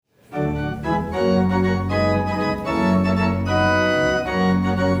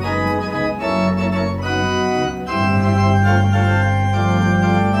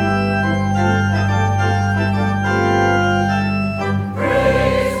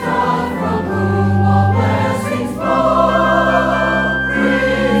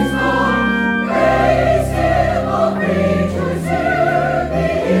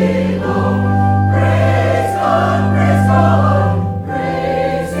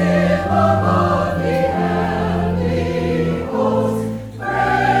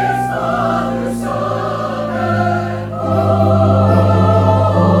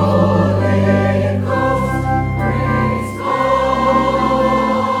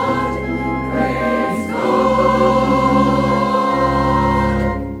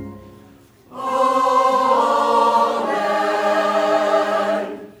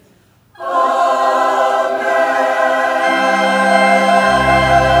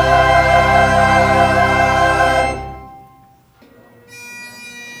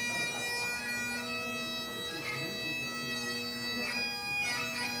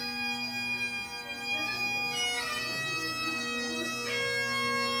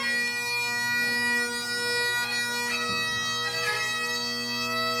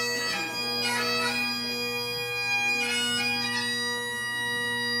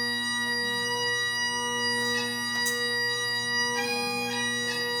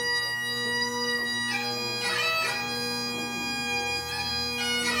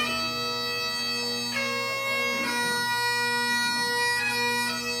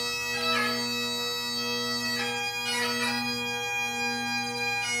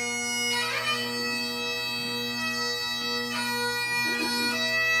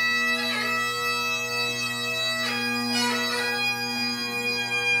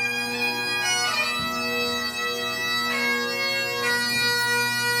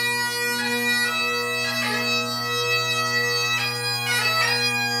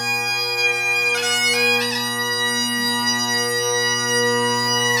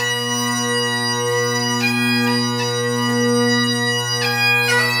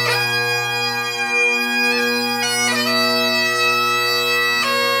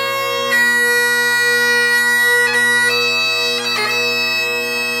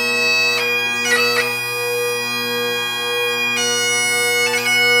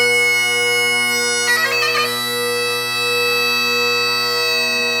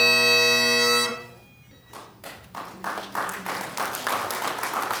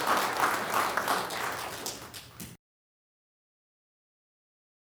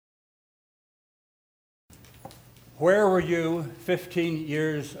Where were you 15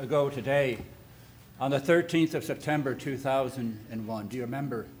 years ago today, on the 13th of September 2001? Do you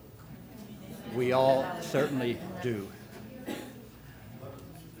remember? We all certainly do.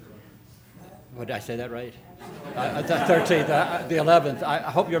 What, did I say that right? The 13th, the 11th. I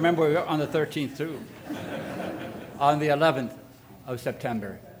hope you remember we were on the 13th too. On the 11th of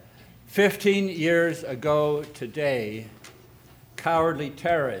September. 15 years ago today, cowardly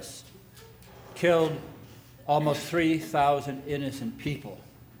terrorists killed almost 3,000 innocent people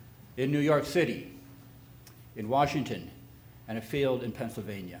in New York City, in Washington, and a field in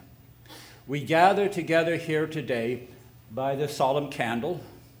Pennsylvania. We gather together here today by the solemn candle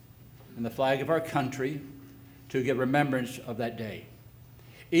and the flag of our country to give remembrance of that day.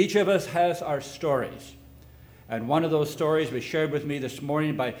 Each of us has our stories, and one of those stories was shared with me this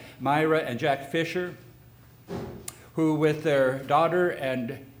morning by Myra and Jack Fisher, who with their daughter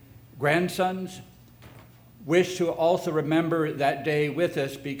and grandsons wish to also remember that day with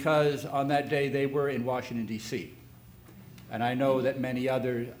us because on that day they were in Washington, D.C. And I know that many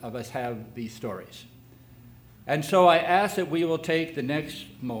other of us have these stories. And so I ask that we will take the next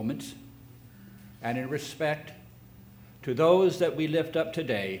moments and in respect to those that we lift up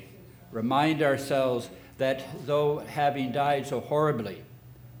today, remind ourselves that though having died so horribly,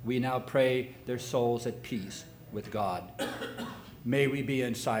 we now pray their souls at peace with God. May we be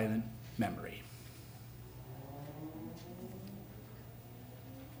in silent memory.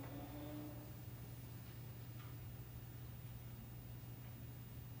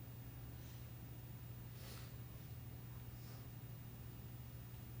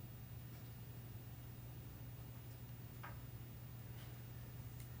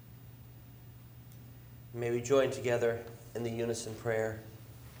 May we join together in the unison prayer.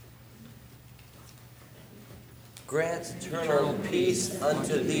 Grant eternal peace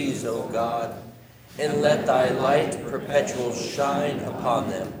unto these, O God, and let thy light perpetual shine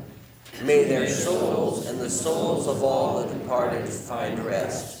upon them. May their souls and the souls of all the departed find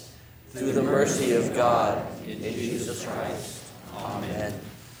rest. Through the mercy of God, in Jesus Christ. Amen.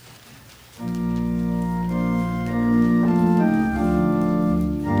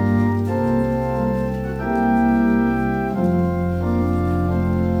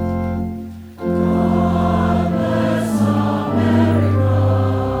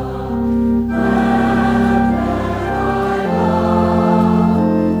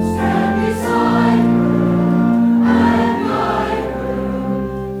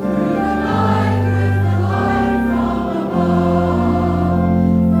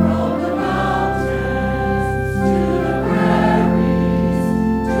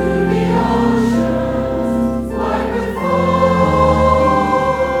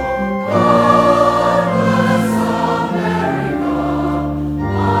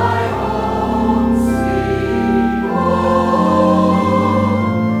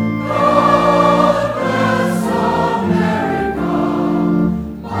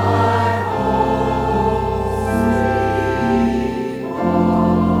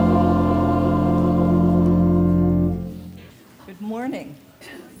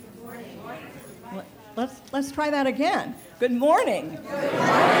 Let's try that again. Good morning. Good morning. All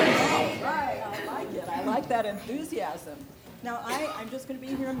right, I like it. I like that enthusiasm. Now, I'm just going to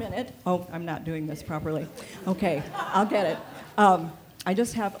be here a minute. Oh, I'm not doing this properly. Okay, I'll get it. I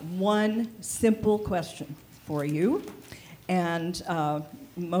just have one simple question for you. And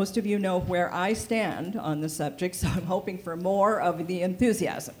most of you know where I stand on the subject, so I'm hoping for more of the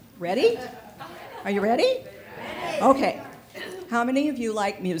enthusiasm. Ready? Are you ready? Ready. Okay. How many of you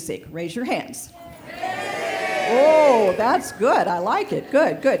like music? Raise your hands. Oh, that's good. I like it.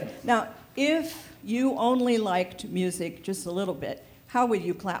 Good, good. Now, if you only liked music just a little bit, how would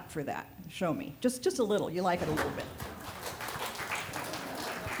you clap for that? Show me. Just a little. You like it a little bit.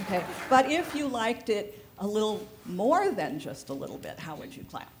 Okay. But if you liked it a little more than just a little bit, how would you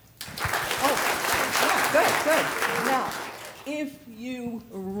clap? Oh, yeah, good, good. Now, if you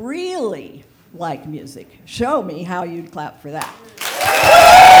really like music, show me how you'd clap for that.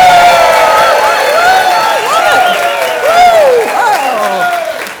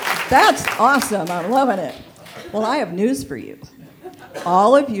 That's awesome. I'm loving it. Well, I have news for you.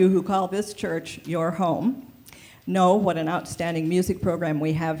 All of you who call this church your home know what an outstanding music program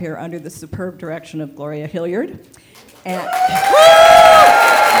we have here under the superb direction of Gloria Hilliard. And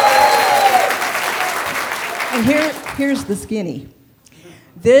here's the skinny.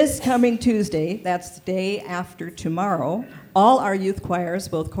 This coming Tuesday, that's the day after tomorrow, all our youth choirs,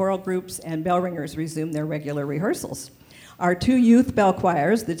 both choral groups and bell ringers, resume their regular rehearsals. Our 2 youth bell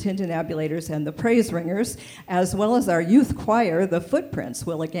choirs, the Tintinnabulators and the Praise Ringers, as well as our youth choir, the Footprints,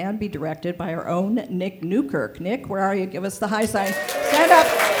 will again be directed by our own Nick Newkirk. Nick, where are you? Give us the high sign. Stand up.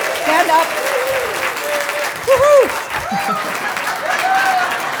 Stand up. Woohoo!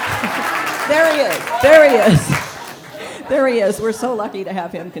 There he is. There he is. There he is. We're so lucky to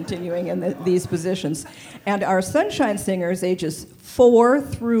have him continuing in these positions. And our Sunshine Singers, ages 4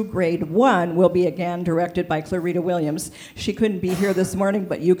 through grade 1, will be again directed by Clarita Williams. She couldn't be here this morning,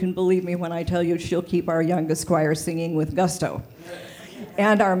 but you can believe me when I tell you she'll keep our youngest choir singing with gusto.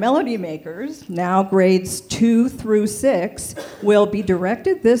 And our Melody Makers, now grades 2 through 6, will be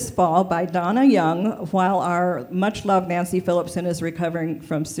directed this fall by Donna Young, while our much-loved Nancy Phillipson is recovering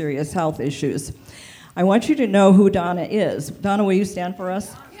from serious health issues. I want you to know who Donna is. Donna, will you stand for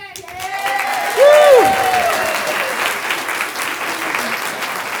us? Woo!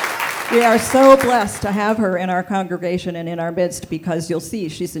 We are so blessed to have her in our congregation and in our midst, because you'll see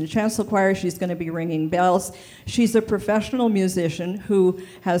she's in chancel choir, she's going to be ringing bells. She's a professional musician who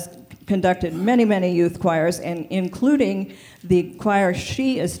has conducted many, many youth choirs, and including the choir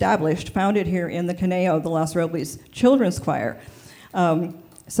she established, founded here in the Caneo, the Los Robles Children's Choir.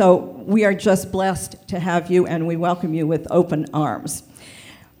 So we are just blessed to have you, and we welcome you with open arms.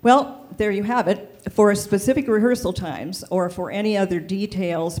 Well, there you have it. For specific rehearsal times or for any other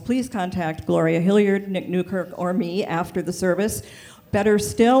details, please contact Gloria Hilliard, Nick Newkirk, or me after the service. Better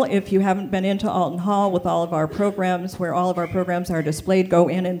still, if you haven't been into Alton Hall with all of our programs, where all of our programs are displayed, go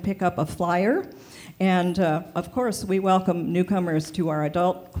in and pick up a flyer. And of course, we welcome newcomers to our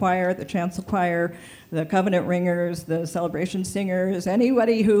adult choir, the chancel choir, the Covenant Ringers, the Celebration Singers,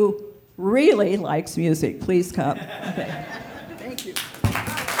 anybody who really likes music, please come. Okay. Thank you.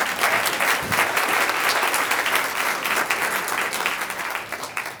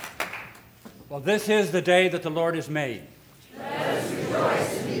 Well, this is the day that the Lord has made. Let us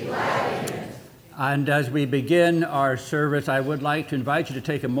rejoice and be glad in it. And as we begin our service, I would like to invite you to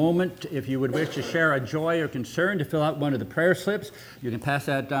take a moment, if you would wish to share a joy or concern, to fill out one of the prayer slips. You can pass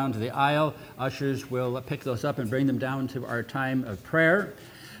that down to the aisle. Ushers will pick those up and bring them down to our time of prayer.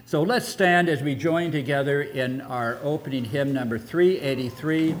 So let's stand as we join together in our opening hymn, number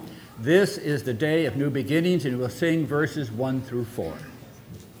 383. This is the day of new beginnings, and we'll sing verses 1 through 4.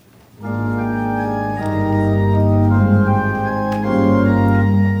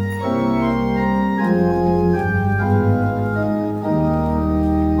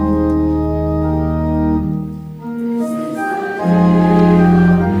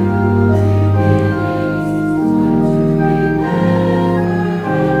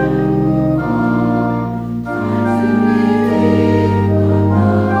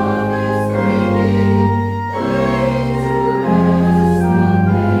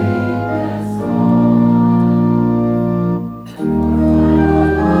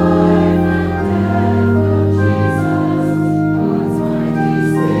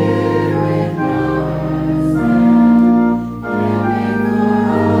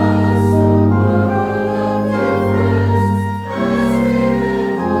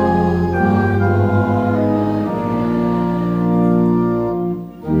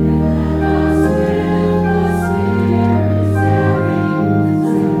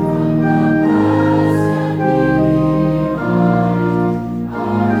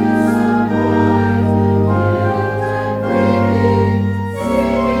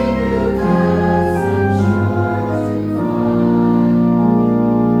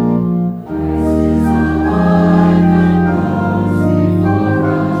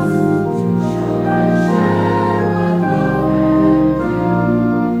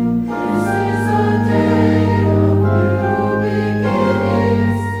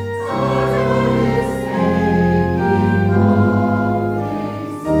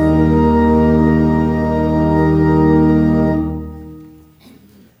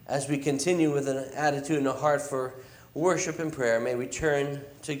 Continue with an attitude and a heart for worship and prayer, may we turn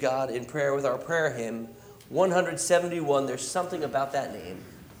to God in prayer with our prayer hymn 171. There's something about that name.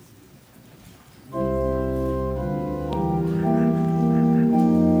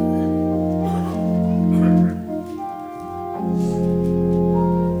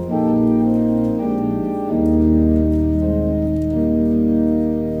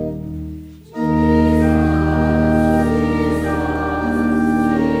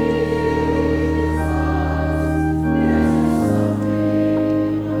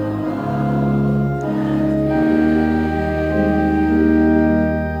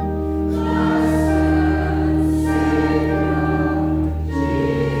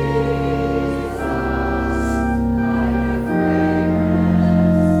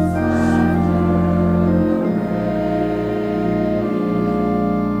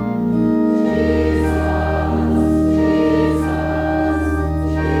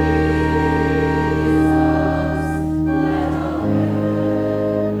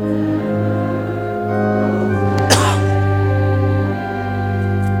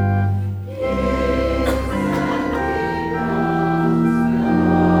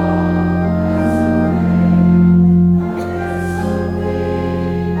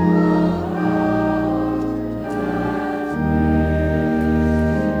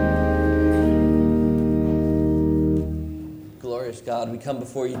 God, we come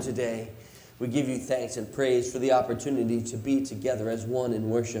before you today. We give you thanks and praise for the opportunity to be together as one in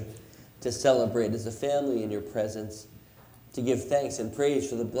worship, to celebrate as a family in your presence, to give thanks and praise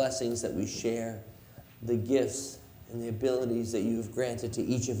for the blessings that we share, the gifts and the abilities that you have granted to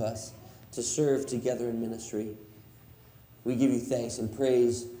each of us to serve together in ministry. We give you thanks and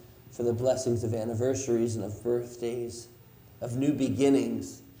praise for the blessings of anniversaries and of birthdays, of new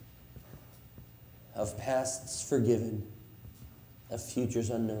beginnings, of pasts forgiven, of futures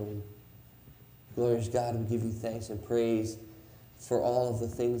unknown. Glorious God, we give you thanks and praise for all of the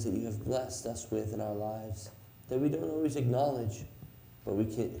things that you have blessed us with in our lives that we don't always acknowledge, but we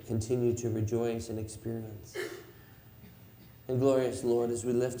can continue to rejoice and experience. And glorious Lord, as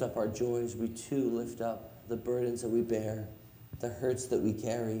we lift up our joys, we too lift up the burdens that we bear, the hurts that we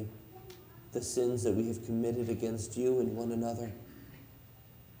carry, the sins that we have committed against you and one another.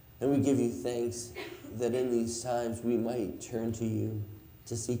 And we give you thanks that in these times we might turn to you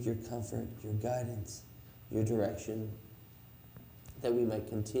to seek your comfort, your guidance, your direction, that we might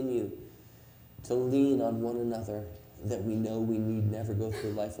continue to lean on one another, that we know we need never go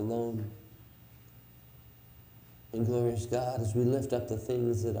through life alone. And glorious God, as we lift up the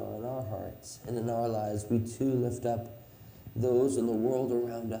things that are in our hearts and in our lives, we too lift up those in the world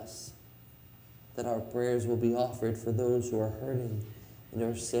around us, that our prayers will be offered for those who are hurting and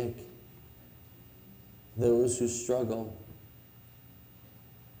are sick, those who struggle,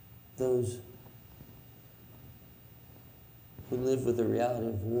 those who live with the reality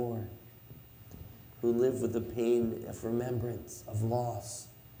of war, who live with the pain of remembrance, of loss,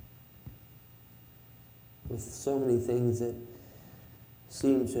 with so many things that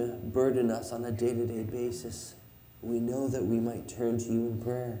seem to burden us on a day-to-day basis. We know that we might turn to you in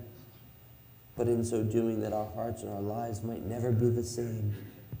prayer, but in so doing that our hearts and our lives might never be the same,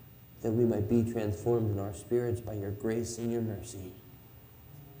 that we might be transformed in our spirits by your grace and your mercy.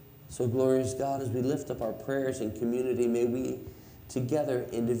 So glorious God, as we lift up our prayers in community, may we together,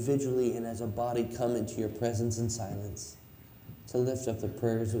 individually and as a body, come into your presence in silence, to lift up the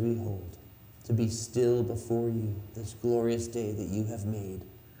prayers that we hold, to be still before you this glorious day that you have made.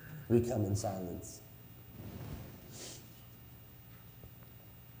 We come in silence.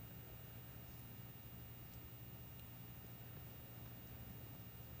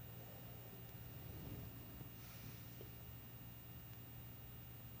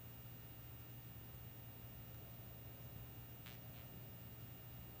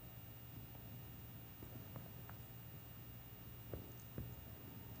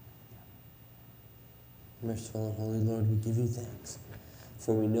 Merciful and holy Lord, we give you thanks,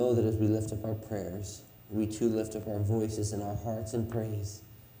 for we know that as we lift up our prayers, we too lift up our voices and our hearts in praise.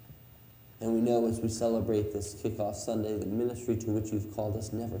 And we know as we celebrate this kickoff Sunday, the ministry to which you've called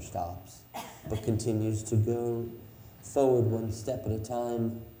us never stops, but continues to go forward one step at a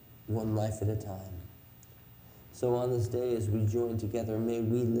time, one life at a time. So on this day, as we join together, may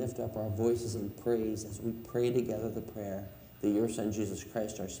we lift up our voices in praise as we pray together the prayer that your Son, Jesus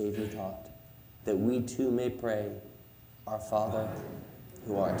Christ, our Savior, taught, that we too may pray, Our Father,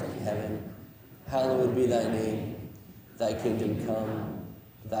 who art in heaven, hallowed be thy name. Thy kingdom come,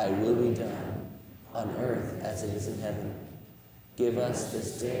 thy will be done, on earth as it is in heaven. Give us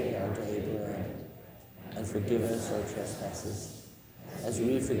this day our daily bread, and forgive us our trespasses, as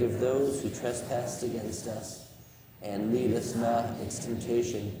we forgive those who trespass against us. And lead us not into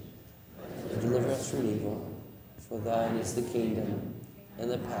temptation, but deliver us from evil. For thine is the kingdom, and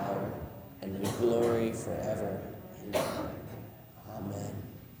the power, and the glory forever and ever. Amen.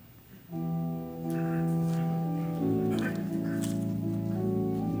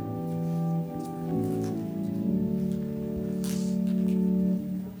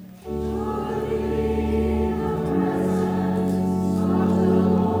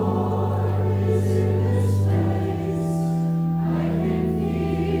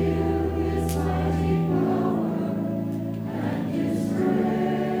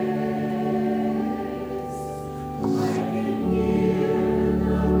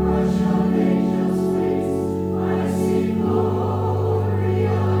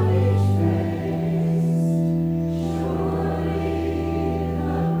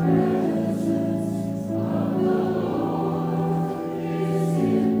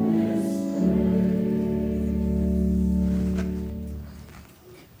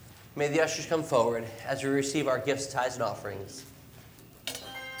 May the ushers come forward as we receive our gifts, tithes, and offerings.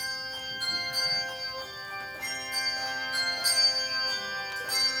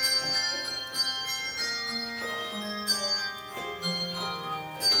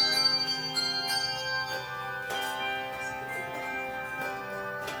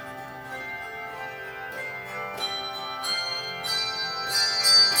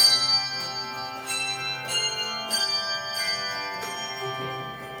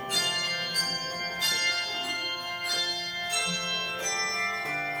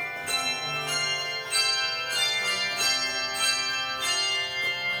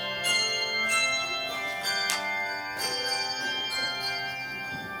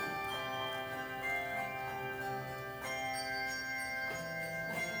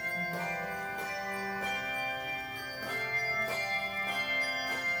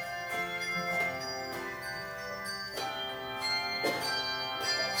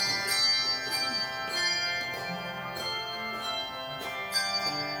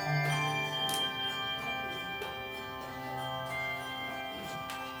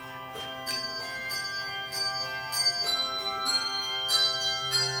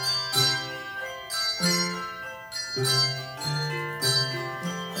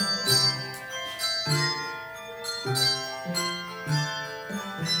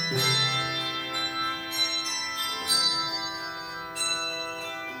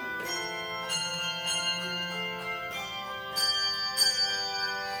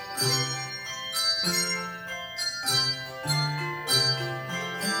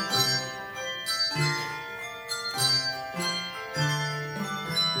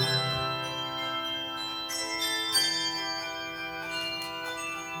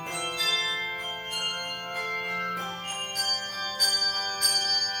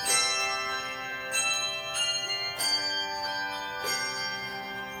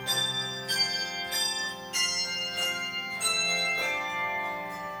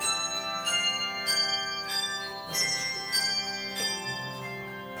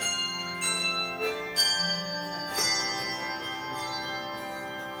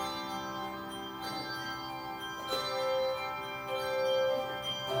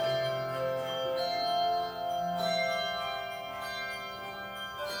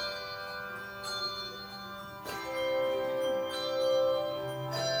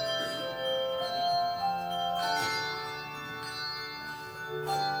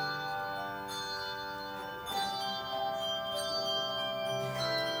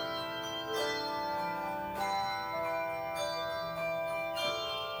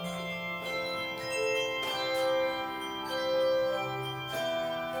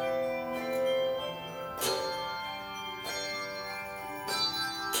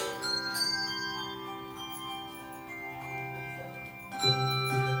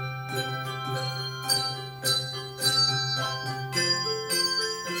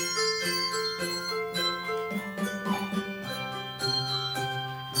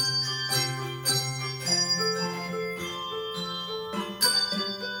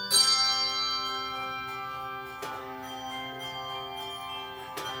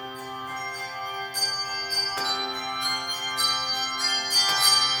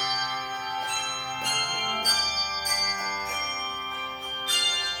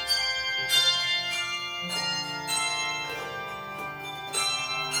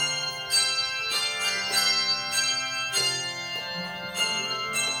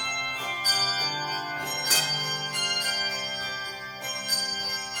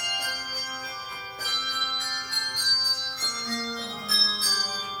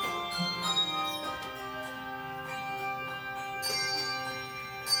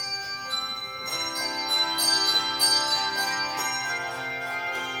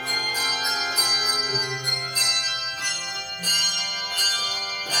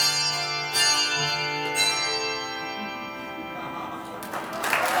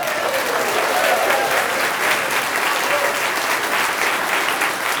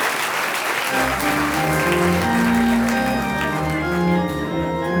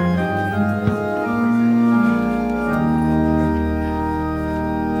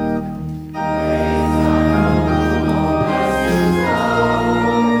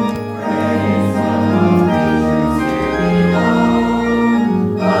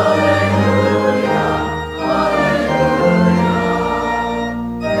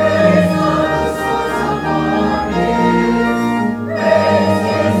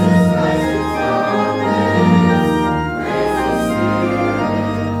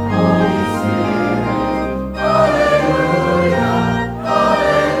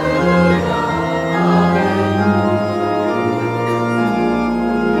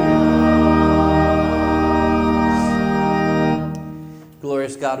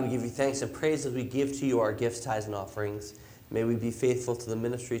 thanks and praise as we give to you our gifts, tithes, and offerings. May we be faithful to the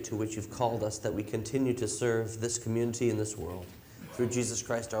ministry to which you've called us, that we continue to serve this community and this world. Through Jesus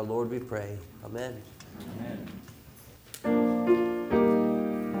Christ our Lord we pray. Amen. Amen.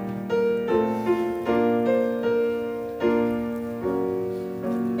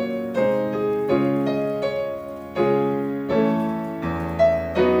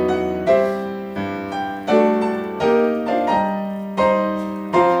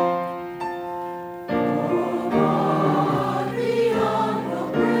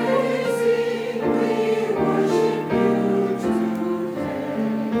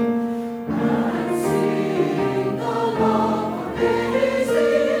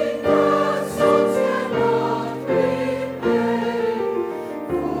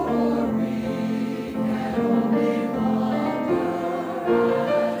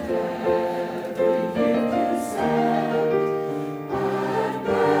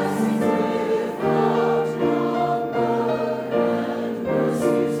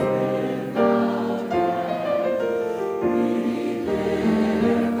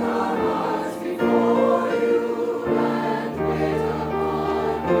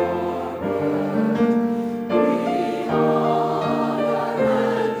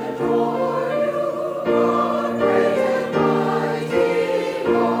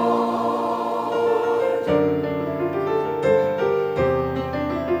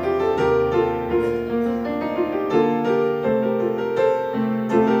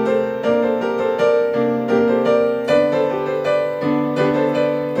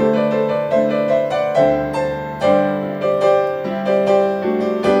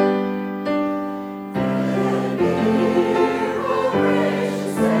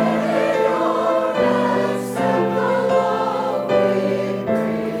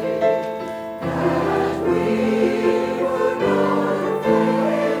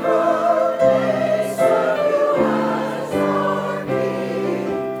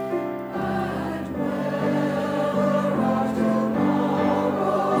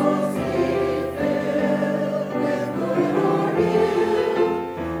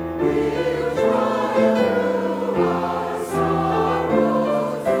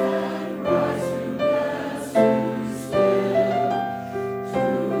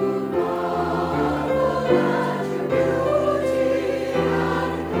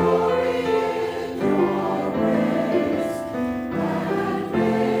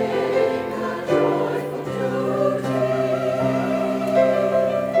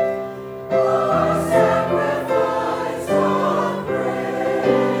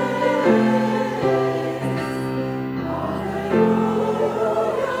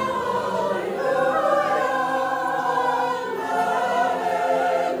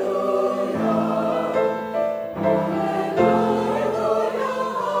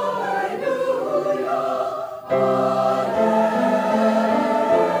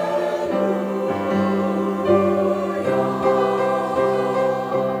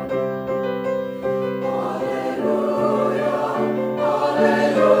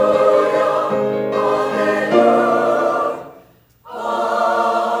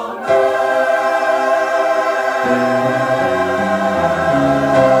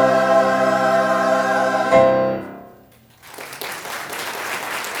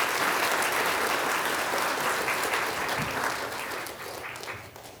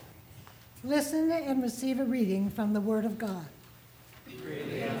 Listen and receive a reading from the Word of God.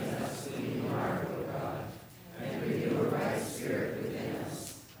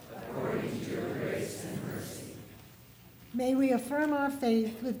 May we affirm our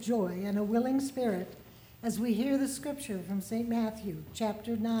faith with joy and a willing spirit as we hear the scripture from St. Matthew,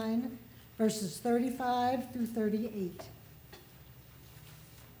 chapter 9, verses 35 through 38.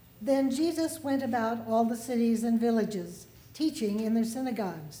 Then Jesus went about all the cities and villages, teaching in their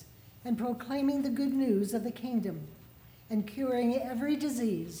synagogues and proclaiming the good news of the kingdom and curing every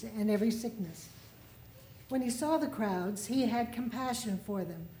disease and every sickness. When he saw the crowds, he had compassion for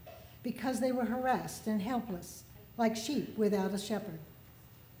them because they were harassed and helpless, like sheep without a shepherd.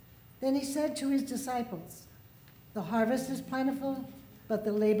 Then he said to his disciples, "The harvest is plentiful, but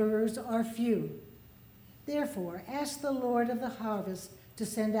the laborers are few. Therefore, ask the Lord of the harvest to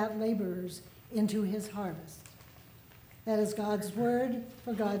send out laborers into his harvest." That is God's word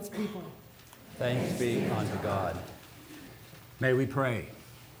for God's people. Thanks be unto God. May we pray.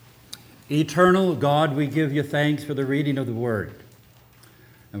 Eternal God, we give you thanks for the reading of the word.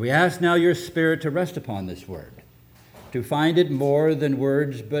 And we ask now your Spirit to rest upon this word, to find it more than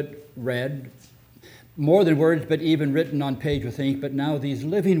words but read, more than words but even written on page with ink, but now these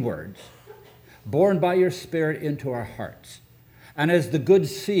living words, borne by your Spirit into our hearts, And as the good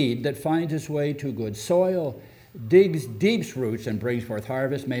seed that finds its way to good soil, digs deep roots and brings forth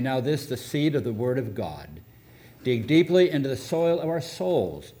harvest, may now this, the seed of the Word of God, dig deeply into the soil of our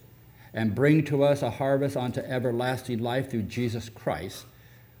souls and bring to us a harvest unto everlasting life through Jesus Christ,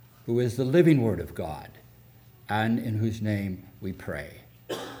 who is the living Word of God, and in whose name we pray.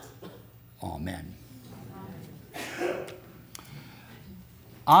 Amen.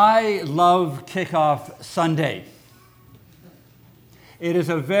 I love Kickoff Sunday. It is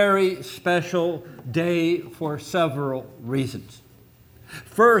a very special day for several reasons.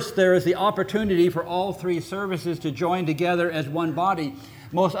 First, there is the opportunity for all three services to join together as one body.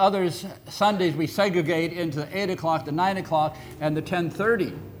 Most other Sundays we segregate into the 8 o'clock, the 9 o'clock, and the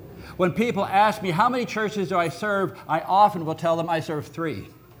 10:30. When people ask me, how many churches do I serve? I often will tell them I serve 3.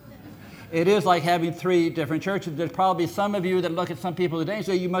 It is like having 3 different churches. There's probably some of you that look at some people today and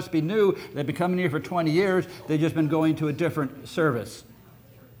say, you must be new. They've been coming here for 20 years. They've just been going to a different service.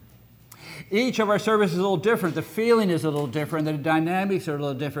 Each of our services is a little different. The feeling is a little different. The dynamics are a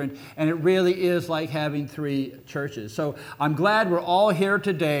little different. And it really is like having 3 churches. So I'm glad we're all here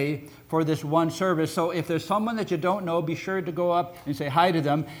today for this one service. So if there's someone that you don't know, be sure to go up and say hi to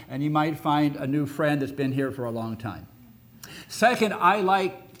them. And you might find a new friend that's been here for a long time. Second, I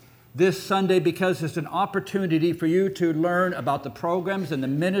like this Sunday because it's an opportunity for you to learn about the programs and the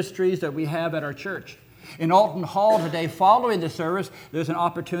ministries that we have at our church. In Alton Hall today, following the service, there's an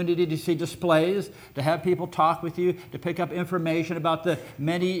opportunity to see displays, to have people talk with you, to pick up information about the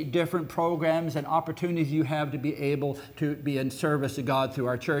many different programs and opportunities you have to be able to be in service to God through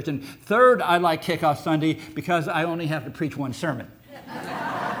our church. And third, I like Kickoff Sunday because I only have to preach one sermon.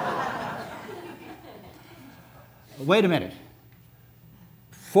 Wait a minute.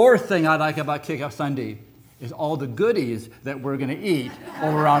 Fourth thing I like about Kickoff Sunday is all the goodies that we're going to eat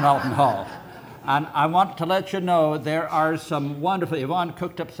over around Alton Hall. And I want to let you know there are some wonderful, Yvonne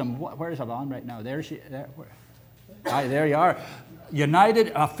cooked up some, where is Yvonne right now? There you are.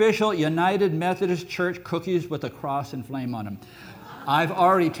 Official United Methodist Church cookies with a cross and flame on them. I've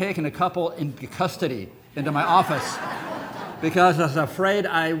already taken a couple in custody into my office because I was afraid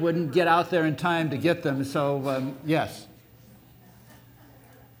I wouldn't get out there in time to get them. So, yes.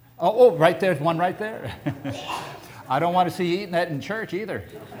 Oh, right there's one right there. I don't want to see you eating that in church either.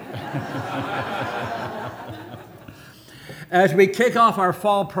 As we kick off our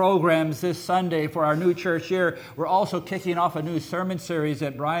fall programs this Sunday for our new church year, we're also kicking off a new sermon series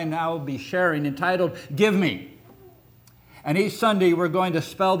that Brian now will be sharing entitled, Give Me. And each Sunday we're going to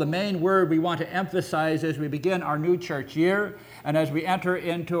spell the main word we want to emphasize as we begin our new church year and as we enter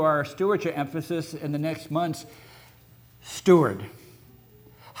into our stewardship emphasis in the next months, steward.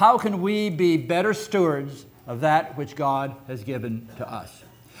 How can we be better stewards of that which God has given to us?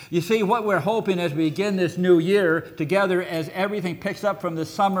 You see, what we're hoping as we begin this new year together, as everything picks up from the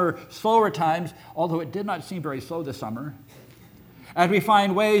summer slower times, although it did not seem very slow this summer, as we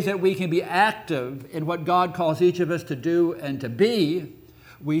find ways that we can be active in what God calls each of us to do and to be,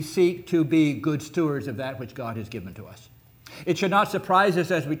 we seek to be good stewards of that which God has given to us. It should not surprise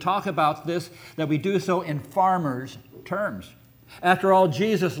us as we talk about this that we do so in farmers' terms. After all,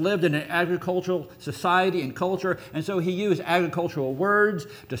 Jesus lived in an agricultural society and culture, and so he used agricultural words,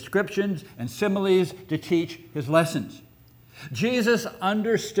 descriptions, and similes to teach his lessons. Jesus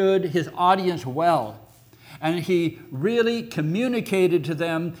understood his audience well, and he really communicated to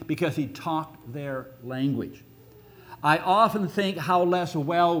them because he talked their language. I often think how less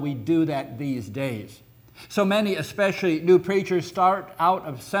well we do that these days. So many, especially new preachers, start out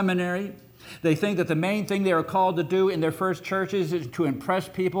of seminary. They think that the main thing they are called to do in their first churches is to impress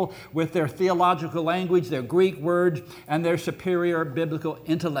people with their theological language, their Greek words, and their superior biblical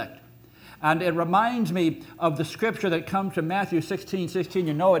intellect. And it reminds me of the scripture that comes from Matthew 16:16.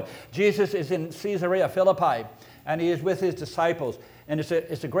 You know it. Jesus is in Caesarea Philippi, and he is with his disciples. And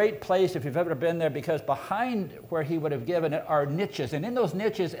it's a great place if you've ever been there, because behind where he would have given it are niches. And in those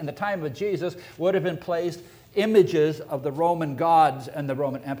niches, in the time of Jesus, would have been placed images of the Roman gods and the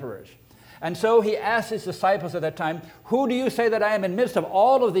Roman emperors. And so he asked his disciples at that time, who do you say that I am? In the midst of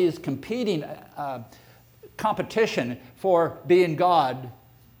all of these competing competition for being God,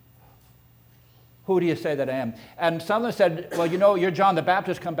 who do you say that I am? And some of them said, well, you know, you're John the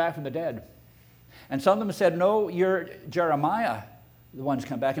Baptist come back from the dead. And some of them said, no, you're Jeremiah, the one's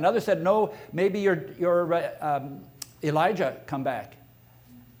come back. And others said, no, maybe you're Elijah come back.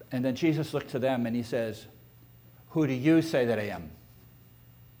 And then Jesus looked to them and he says, who do you say that I am?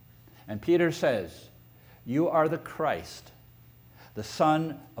 And Peter says, you are the Christ, the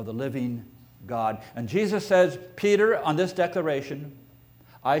Son of the living God. And Jesus says, Peter, on this declaration,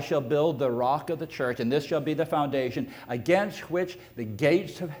 I shall build the rock of the church, and this shall be the foundation, against which the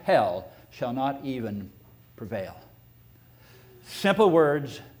gates of hell shall not even prevail. Simple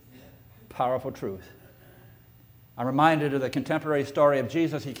words, powerful truth. I'm reminded of the contemporary story of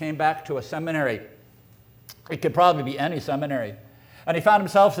Jesus. He came back to a seminary. It could probably be any seminary. And he found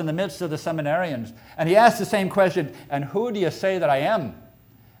himself in the midst of the seminarians. And he asked the same question, and who do you say that I am?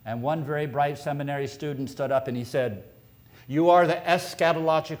 And one very bright seminary student stood up and he said, you are the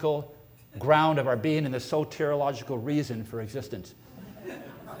eschatological ground of our being and the soteriological reason for existence.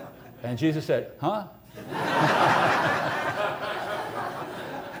 And Jesus said, huh?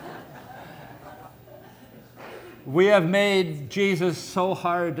 We have made Jesus so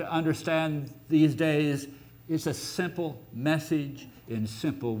hard to understand these days. It's a simple message in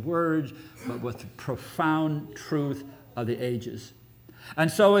simple words, but with the profound truth of the ages.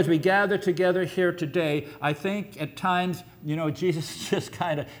 And so as we gather together here today, I think at times, Jesus just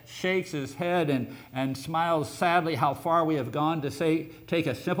kind of shakes his head and smiles sadly how far we have gone to take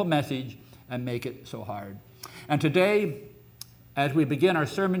a simple message and make it so hard. And today, as we begin our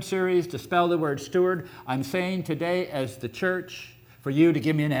sermon series to spell the word steward, I'm saying today as the church for you to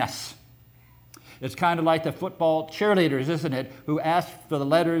give me an S. It's kind of like the football cheerleaders, isn't it, who ask for the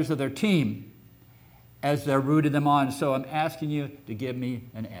letters of their team as they're rooting them on. So I'm asking you to give me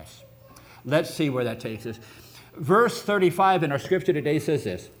an S. Let's see where that takes us. Verse 35 in our scripture today says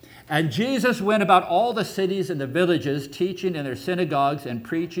this, and Jesus went about all the cities and the villages, teaching in their synagogues and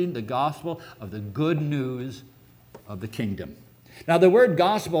preaching the gospel of the good news of the kingdom. Now the word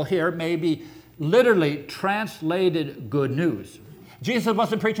gospel here may be literally translated good news. Jesus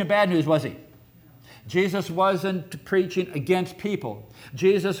wasn't preaching bad news, was he? Jesus wasn't preaching against people.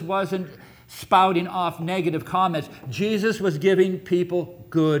 Jesus wasn't spouting off negative comments. Jesus was giving people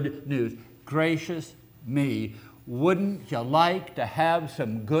good news. Gracious me, wouldn't you like to have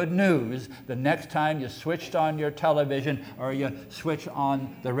some good news the next time you switched on your television or you switch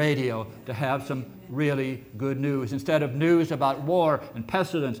on the radio to have some really good news instead of news about war and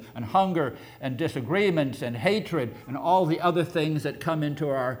pestilence and hunger and disagreements and hatred and all the other things that come into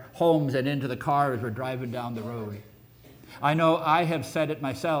our homes and into the car as we're driving down the road. I know I have said it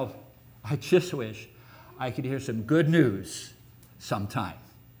myself. I just wish I could hear some good news sometime.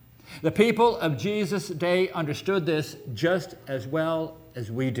 The people of Jesus' day understood this just as well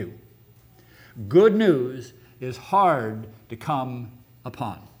as we do. Good news is hard to come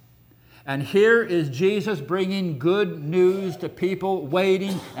upon. And here is Jesus bringing good news to people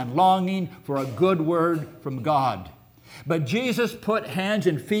waiting and longing for a good word from God. But Jesus put hands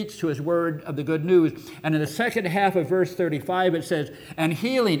and feet to his word of the good news. And in the second half of verse 35 it says, and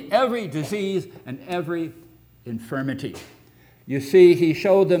healing every disease and every infirmity. You see, he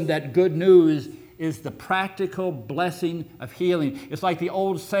showed them that good news is the practical blessing of healing. It's like the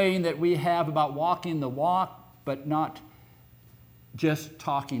old saying that we have about walking the walk, but not just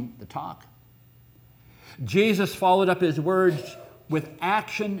talking the talk. Jesus followed up his words with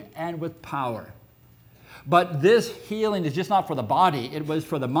action and with power. But this healing is just not for the body. It was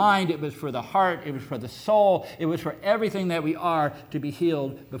for the mind, it was for the heart, it was for the soul, it was for everything that we are to be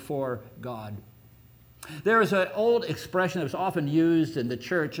healed before God. There is an old expression that was often used in the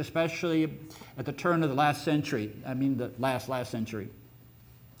church, especially at the turn of the last century. The last century.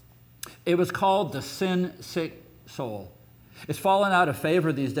 It was called the sin-sick soul. It's fallen out of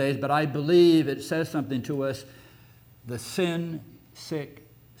favor these days, but I believe it says something to us. The sin-sick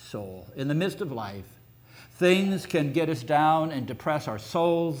soul. In the midst of life, things can get us down and depress our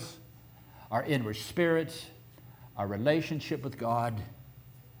souls, our inward spirits, our relationship with God.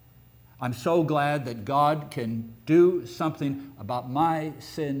 I'm so glad that God can do something about my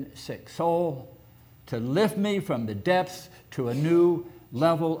sin-sick soul to lift me from the depths to a new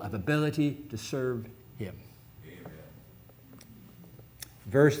level of ability to serve him. Amen.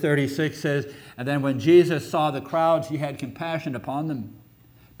 Verse 36 says, and then when Jesus saw the crowds, he had compassion upon them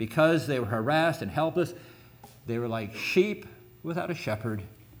because they were harassed and helpless. They were like sheep without a shepherd.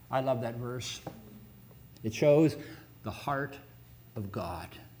 I love that verse. It shows the heart of God.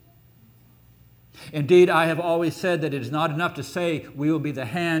 Indeed, I have always said that it is not enough to say we will be the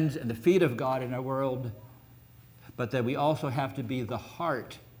hands and the feet of God in our world, but that we also have to be the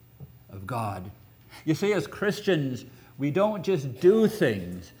heart of God. You see, as Christians, we don't just do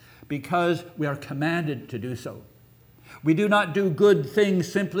things because we are commanded to do so. We do not do good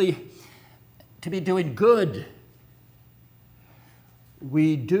things simply to be doing good.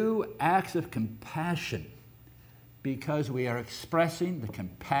 We do acts of compassion because we are expressing the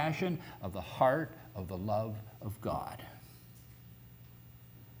compassion of the heart of the love of God.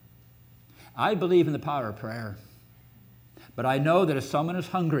 I believe in the power of prayer. But I know that if someone is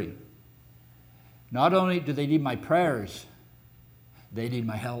hungry, not only do they need my prayers, they need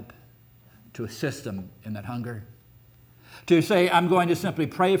my help to assist them in that hunger. To say I'm going to simply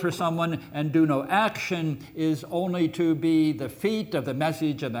pray for someone and do no action is only to be the feet of the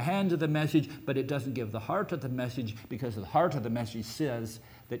message and the hands of the message, but it doesn't give the heart of the message, because the heart of the message says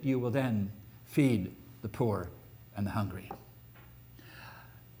that you will then feed the poor and the hungry.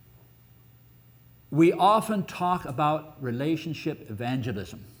 We often talk about relationship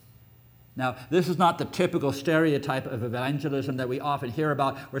evangelism. Now, this is not the typical stereotype of evangelism that we often hear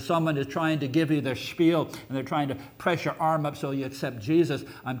about, where someone is trying to give you their spiel and they're trying to press your arm up so you accept Jesus.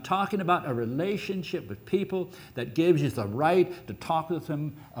 I'm talking about a relationship with people that gives you the right to talk with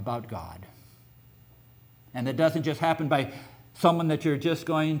them about God. And it doesn't just happen by someone that you're just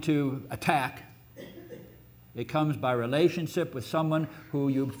going to attack. It comes by relationship with someone who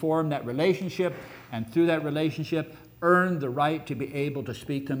you form that relationship, and through that relationship, earn the right to be able to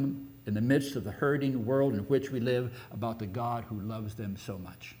speak to them in the midst of the hurting world in which we live about the God who loves them so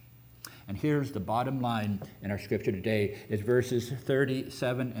much. And here's the bottom line in our scripture today. It's verses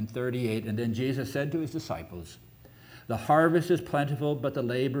 37 and 38. And then Jesus said to his disciples, "The harvest is plentiful, but the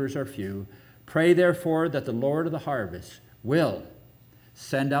laborers are few. Pray therefore that the Lord of the harvest will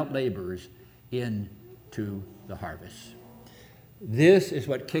send out laborers into the harvest." This is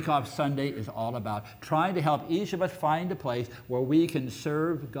what Kickoff Sunday is all about, trying to help each of us find a place where we can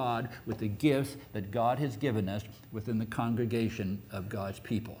serve God with the gifts that God has given us within the congregation of God's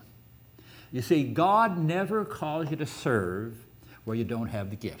people. You see, God never calls you to serve where you don't have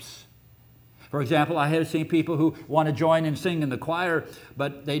the gifts. For example, I have seen people who want to join and sing in the choir,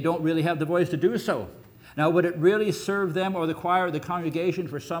 but they don't really have the voice to do so. Now, would it really serve them or the choir or the congregation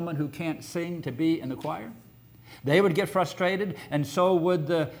for someone who can't sing to be in the choir? They would get frustrated, and so would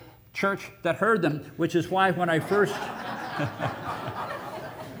the church that heard them, which is why when I first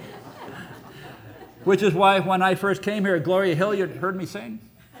came here, Gloria Hilliard heard me sing.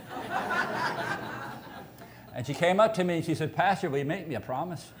 And she came up to me and she said, "Pastor, will you make me a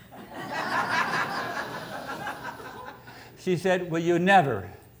promise?" She said, "Will you never,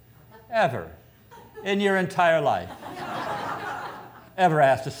 ever, in your entire life, ever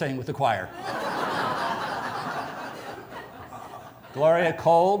ask to sing with the choir?" Gloria,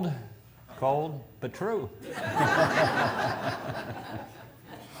 cold, but true.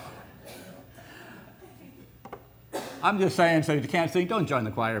 I'm just saying, so if you can't sing, don't join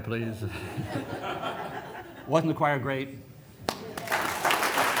the choir, please. Wasn't the choir great?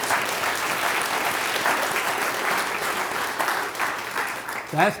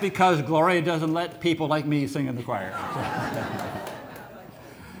 That's because Gloria doesn't let people like me sing in the choir.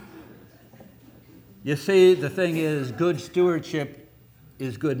 You see, the thing is, good stewardship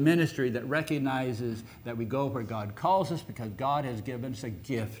is good ministry that recognizes that we go where God calls us because God has given us a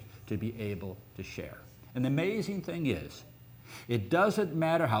gift to be able to share. And the amazing thing is, it doesn't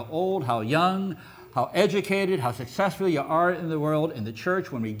matter how old, how young, how educated, how successful you are in the world, in the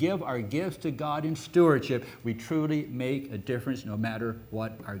church, when we give our gifts to God in stewardship, we truly make a difference no matter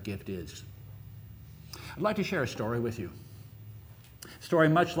what our gift is. I'd like to share a story with you. A story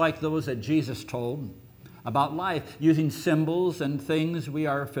much like those that Jesus told about life, using symbols and things we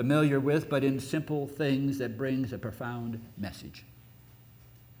are familiar with, but in simple things that brings a profound message.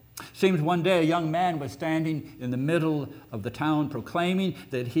 Seems one day a young man was standing in the middle of the town proclaiming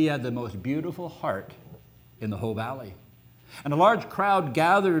that he had the most beautiful heart in the whole valley. And a large crowd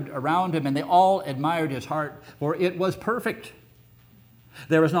gathered around him, and they all admired his heart, for it was perfect.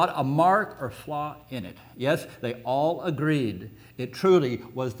 There was not a mark or flaw in it. Yes, they all agreed it truly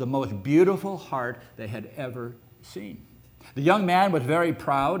was the most beautiful heart they had ever seen. The young man was very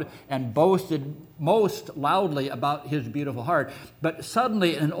proud and boasted most loudly about his beautiful heart. But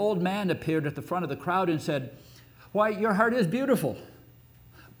suddenly an old man appeared at the front of the crowd and said, "Why, your heart is beautiful,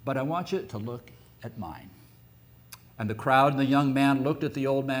 but I want you to look at mine." And the crowd and the young man looked at the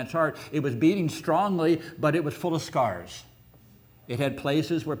old man's heart. It was beating strongly, but it was full of scars. It had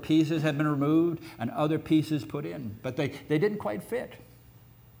places where pieces had been removed and other pieces put in, but they didn't quite fit.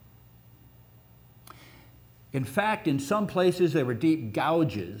 In fact, in some places there were deep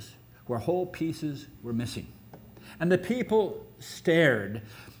gouges where whole pieces were missing. And the people stared.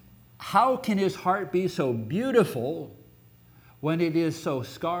 How can his heart be so beautiful when it is so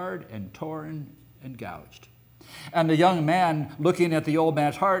scarred and torn and gouged? And the young man, looking at the old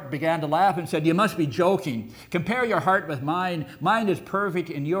man's heart, began to laugh and said, "You must be joking. Compare your heart with mine. Mine is perfect,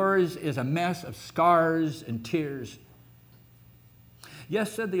 and yours is a mess of scars and tears."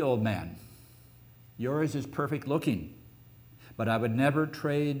 "Yes," said the old man, "yours is perfect looking, but I would never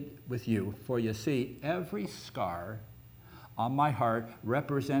trade with you, for you see, every scar on my heart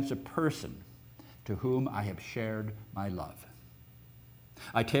represents a person to whom I have shared my love.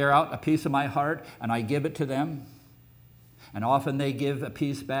 I tear out a piece of my heart and I give it to them, and often they give a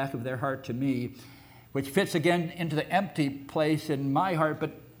piece back of their heart to me, which fits again into the empty place in my heart,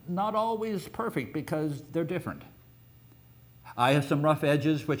 but not always perfect because they're different. I have some rough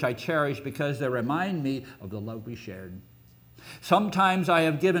edges which I cherish because they remind me of the love we shared. Sometimes I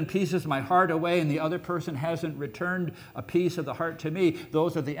have given pieces of my heart away and the other person hasn't returned a piece of the heart to me.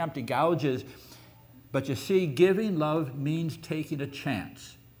 Those are the empty gouges. But you see, giving love means taking a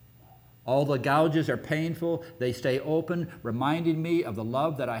chance. All the gouges are painful. They stay open, reminding me of the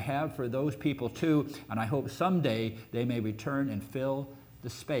love that I have for those people too, and I hope someday they may return and fill the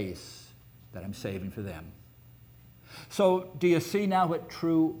space that I'm saving for them. So, do you see now what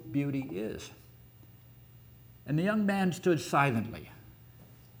true beauty is? And the young man stood silently,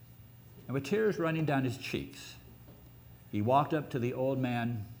 and with tears running down his cheeks, he walked up to the old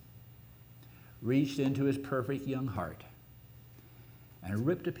man, reached into his perfect young heart, and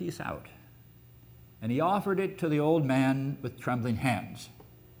ripped a piece out. And he offered it to the old man with trembling hands.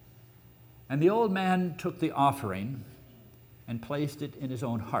 And the old man took the offering and placed it in his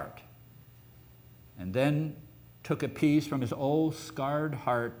own heart, and then took a piece from his old scarred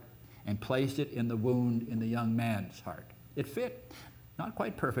heart and placed it in the wound in the young man's heart. It fit, not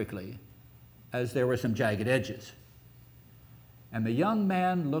quite perfectly, as there were some jagged edges. And the young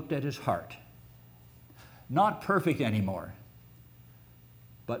man looked at his heart, not perfect anymore,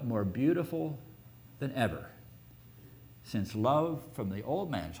 but more beautiful than ever, since love from the old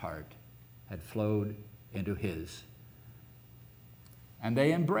man's heart had flowed into his. And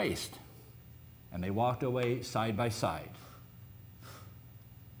they embraced, and they walked away side by side.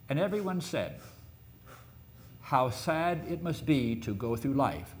 And everyone said, how sad it must be to go through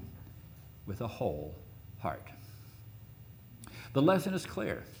life with a whole heart. The lesson is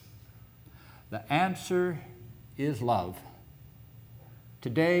clear. The answer is love.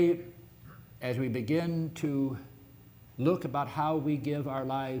 Today, as we begin to look about how we give our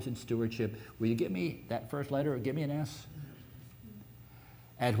lives in stewardship, will you give me that first letter or give me an S?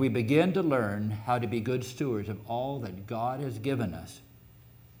 As we begin to learn how to be good stewards of all that God has given us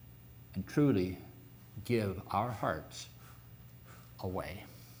and truly give our hearts away.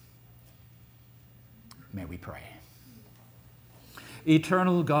 May we pray.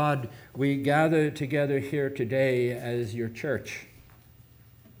 Eternal God, we gather together here today as your church.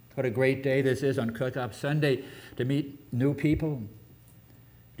 What a great day this is on Cook-Up Sunday to meet new people,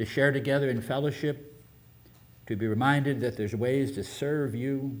 to share together in fellowship, to be reminded that there's ways to serve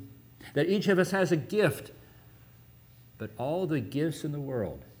you, that each of us has a gift, but all the gifts in the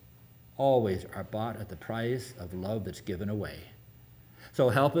world always are bought at the price of love that's given away. So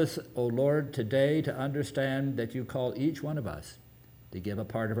help us, O Lord, today to understand that you call each one of us to give a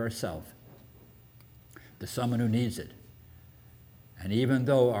part of ourselves to someone who needs it. And even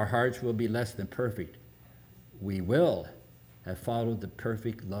though our hearts will be less than perfect, we will have followed the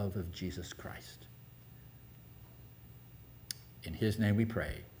perfect love of Jesus Christ. In his name we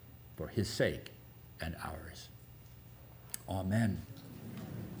pray, for his sake and ours. Amen.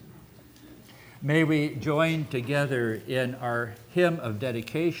 May we join together in our hymn of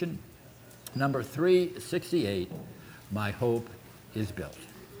dedication, number 368, My Hope is Built.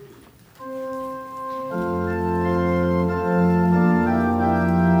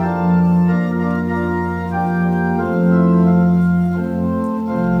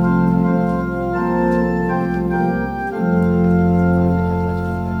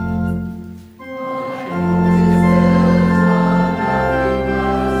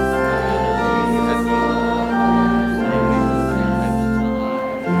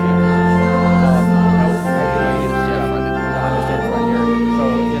 So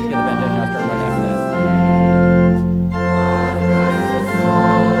just get a benediction. I'll start right after that.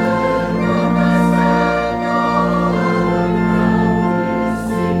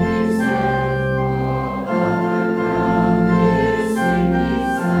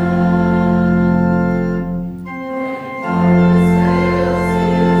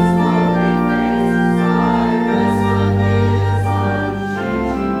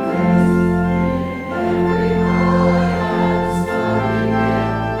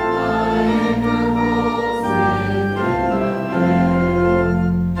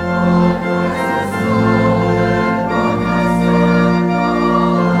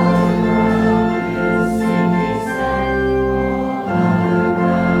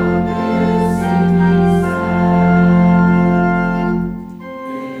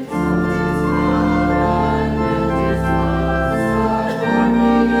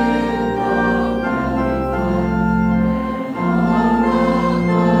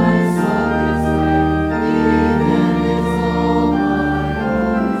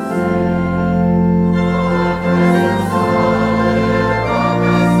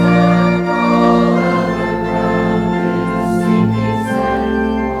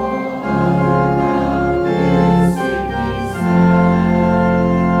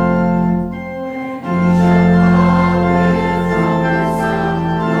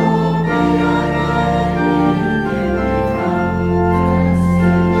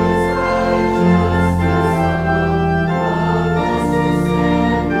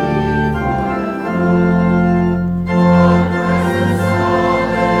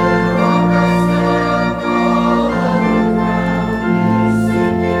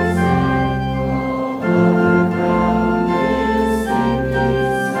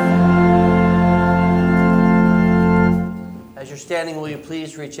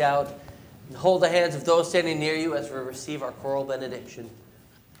 reach out and hold the hands of those standing near you as we receive our choral benediction.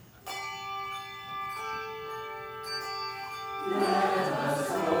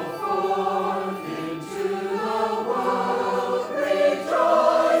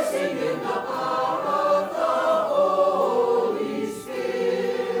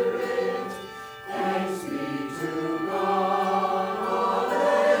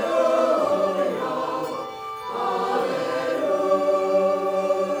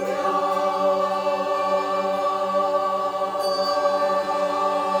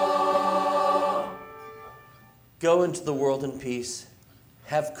 Go into the world in peace.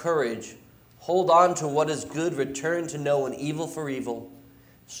 Have courage. Hold on to what is good. Return to no one evil for evil.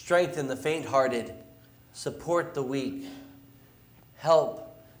 Strengthen the faint-hearted. Support the weak.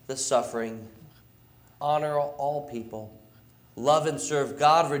 Help the suffering. Honor all people. Love and serve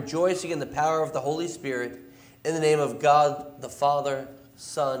God, rejoicing in the power of the Holy Spirit. In the name of God, the Father,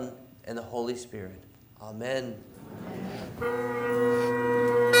 Son, and the Holy Spirit. Amen.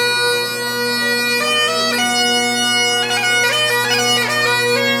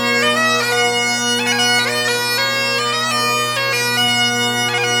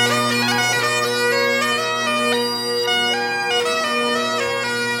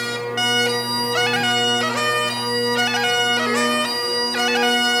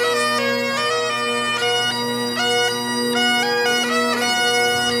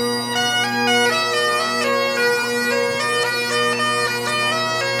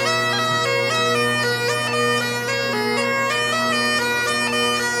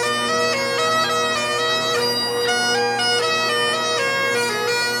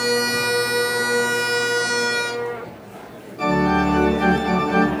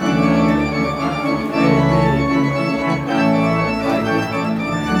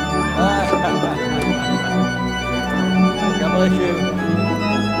 God bless you.